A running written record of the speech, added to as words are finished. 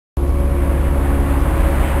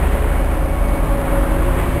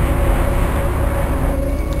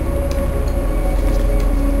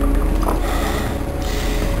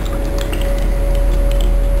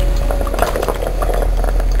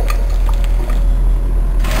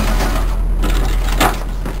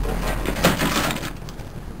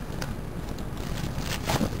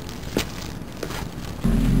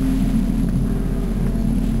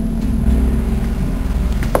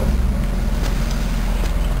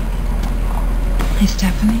Hi,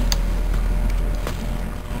 Stephanie.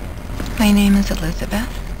 My name is Elizabeth.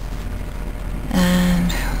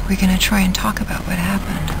 And we're gonna try and talk about what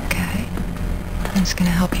happened, okay? It's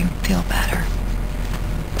gonna help you feel better.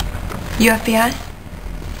 You FBI?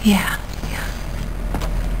 Yeah.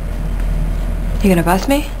 You gonna bust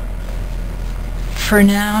me? For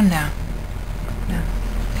now, no.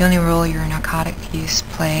 The only role your narcotic use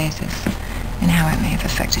plays is in how it may have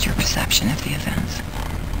affected your perception of the events.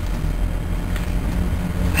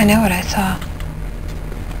 I know what I saw.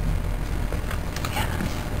 Yeah.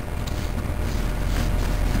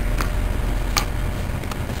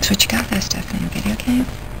 So what you got there, Stephanie? A video game?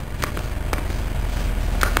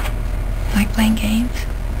 Like playing games?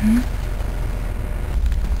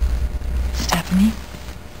 Stephanie?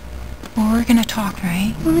 Well, we're gonna talk,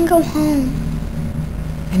 right? I wanna go home.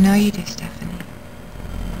 I know you do, Stephanie.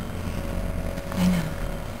 I know.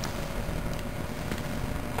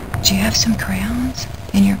 Do you have some crayons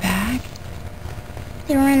in your bag?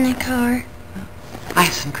 They were in the car. I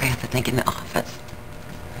have some crayons, I think, in the office.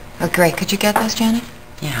 Oh, great. Could you get those, Janet?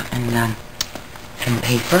 Yeah, and some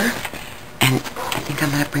paper. And I think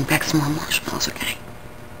I'm gonna bring back some more marshmallows, okay?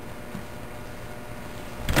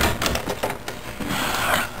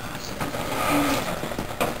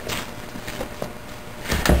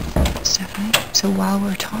 Stephanie, so while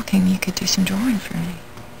we're talking, you could do some drawing for me.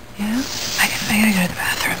 Yeah? I gotta go to the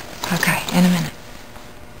bathroom. Okay, in a minute.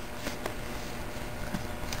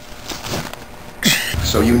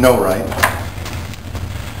 So you know, right?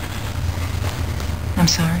 I'm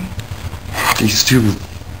sorry. These two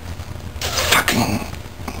fucking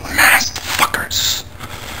masked fuckers.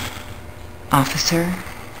 Officer,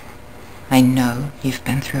 I know you've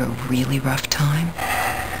been through a really rough time,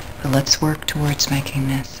 but let's work towards making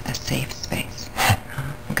this a safe space.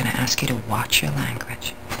 I'm gonna ask you to watch your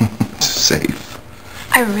language. Safe.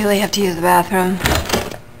 I really have to use the bathroom.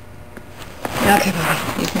 Yeah, okay,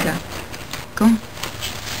 baby. You can go. Go.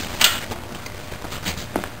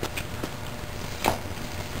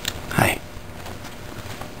 Hi.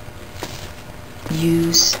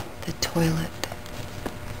 Use the toilet.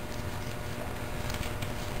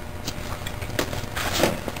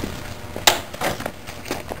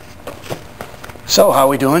 So, how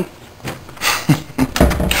we doing?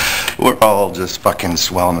 We're all just fucking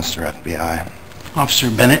swell, Mr. FBI. Officer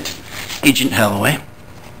Bennett, Agent Holloway.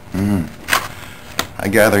 I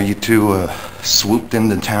gather you two swooped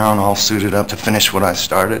into town all suited up to finish what I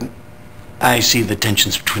started? I see the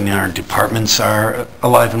tensions between our departments are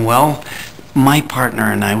alive and well. My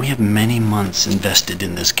partner and I, we have many months invested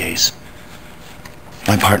in this case.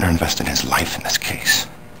 My partner invested his life in this case.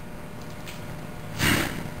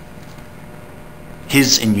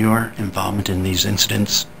 His and your involvement in these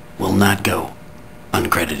incidents will not go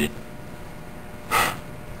uncredited.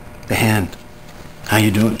 The Hand, how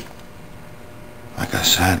you doing? Like I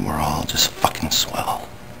said, we're all just fucking swell.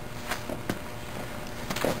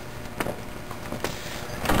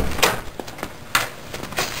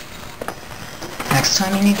 Next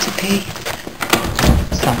time you need to pee,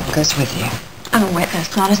 someone goes with you. I'm a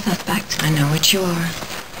witness, not a suspect. I know what you are,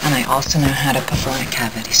 and I also know how to perform a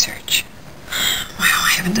cavity search. Wow,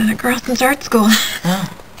 I haven't done a girl since art school.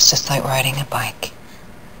 Oh, it's just like riding a bike.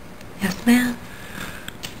 Yes, ma'am.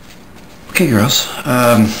 Okay, girls.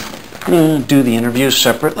 We're gonna do the interviews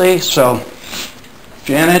separately, so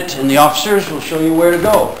Janet and the officers will show you where to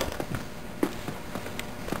go.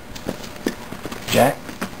 Jack?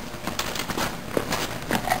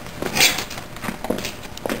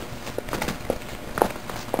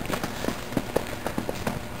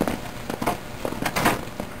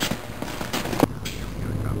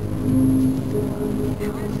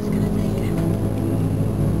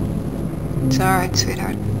 It's all right,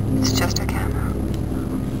 sweetheart. It's just a camera.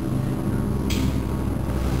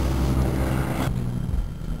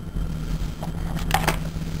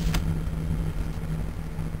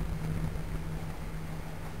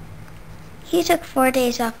 He took 4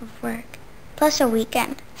 days off of work, plus a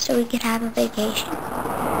weekend, so we could have a vacation.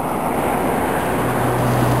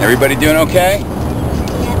 Everybody doing okay? Yep.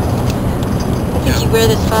 I think you wear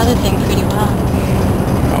this father thing pretty well.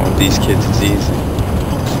 Oh, with these kids, it's easy.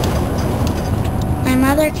 My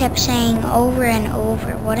mother kept saying over and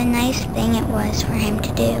over what a nice thing it was for him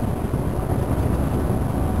to do.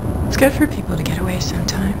 It's good for people to get away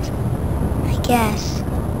sometimes. I guess.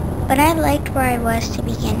 But I liked where I was to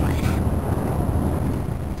begin with.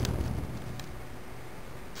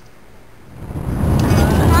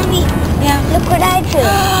 Mommy, Yeah. look what I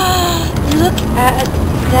drew. Look at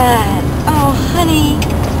that. Oh, honey.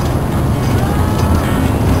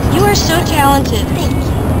 You are so talented. Thank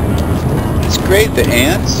you. It's great, the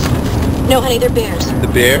ants. No, honey, they're bears. The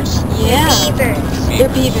bears? Yeah. Beavers. They're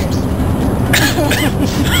beavers.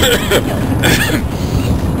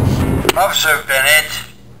 Officer Bennett.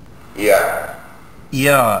 Yeah.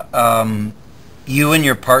 Yeah, you and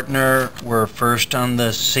your partner were first on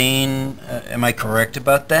the scene. Am I correct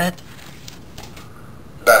about that?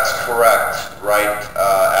 That's correct. Right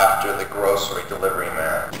after the grocery delivery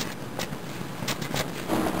man.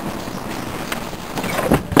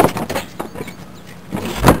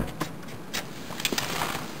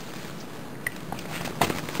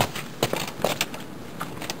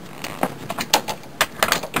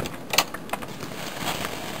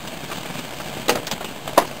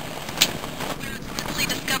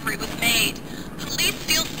 Discovery was made. Police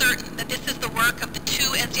feel certain that this is the work of the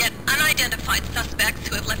two as yet unidentified suspects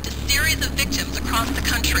who have left a series of victims across the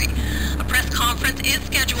country. A press conference is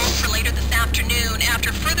scheduled for later this afternoon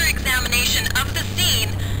after further examination of the scene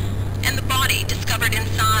and the body discovered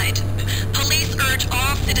inside. Police urge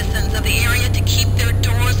all citizens of the area to keep their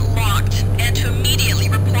doors locked and to immediately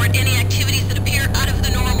report any activities that appear out of the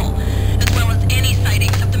normal, as well as any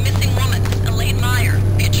sightings of the missing woman, Elaine Meyer,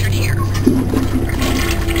 pictured here.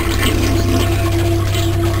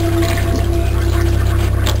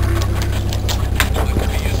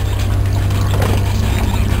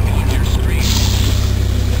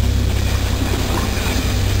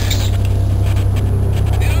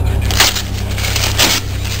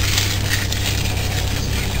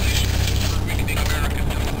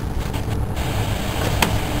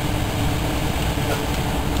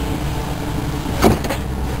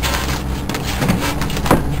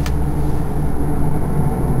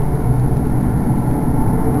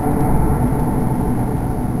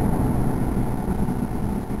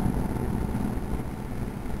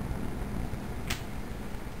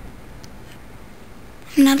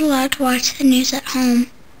 I'm not allowed to watch the news at home.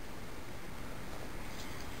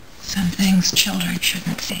 Some things children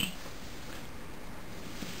shouldn't see.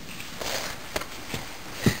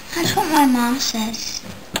 That's what my mom says.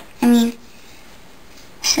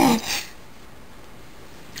 Said.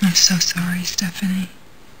 I'm so sorry, Stephanie.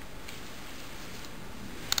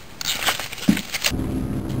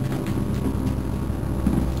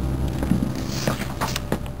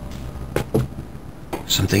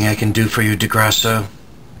 Something I can do for you, DeGrasso?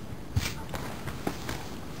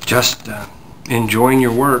 Just enjoying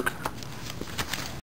your work.